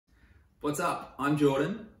What's up? I'm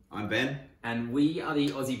Jordan. I'm Ben. And we are the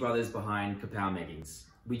Aussie brothers behind Kapow leggings.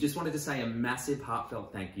 We just wanted to say a massive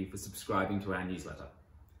heartfelt thank you for subscribing to our newsletter.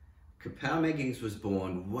 Kapow leggings was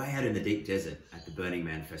born way out in the deep desert at the Burning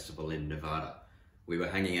Man Festival in Nevada. We were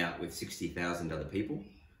hanging out with 60,000 other people.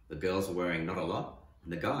 The girls were wearing not a lot,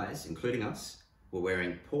 and the guys, including us, were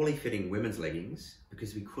wearing poorly fitting women's leggings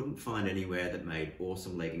because we couldn't find anywhere that made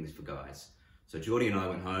awesome leggings for guys. So Geordie and I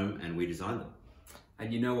went home and we designed them.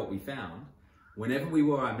 And you know what we found? Whenever we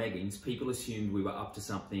wore our leggings, people assumed we were up to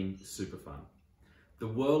something super fun. The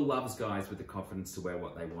world loves guys with the confidence to wear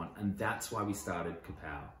what they want, and that's why we started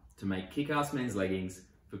Kapow, to make kick-ass men's leggings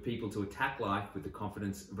for people to attack life with the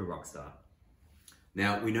confidence of a rock star.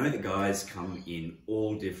 Now, we know that guys come in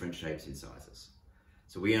all different shapes and sizes.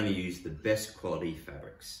 So we only use the best quality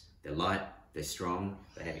fabrics. They're light, they're strong,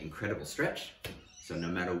 they have incredible stretch. So no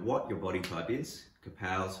matter what your body type is,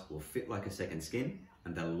 Kapows will fit like a second skin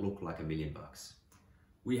and they'll look like $1 million.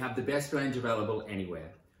 We have the best range available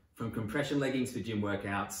anywhere, from compression leggings for gym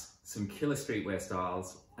workouts, some killer streetwear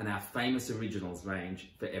styles, and our famous originals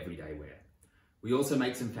range for everyday wear. We also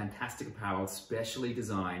make some fantastic apparel specially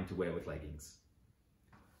designed to wear with leggings.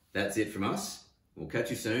 That's it from us. We'll catch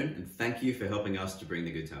you soon, and thank you for helping us to bring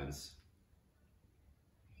the good times.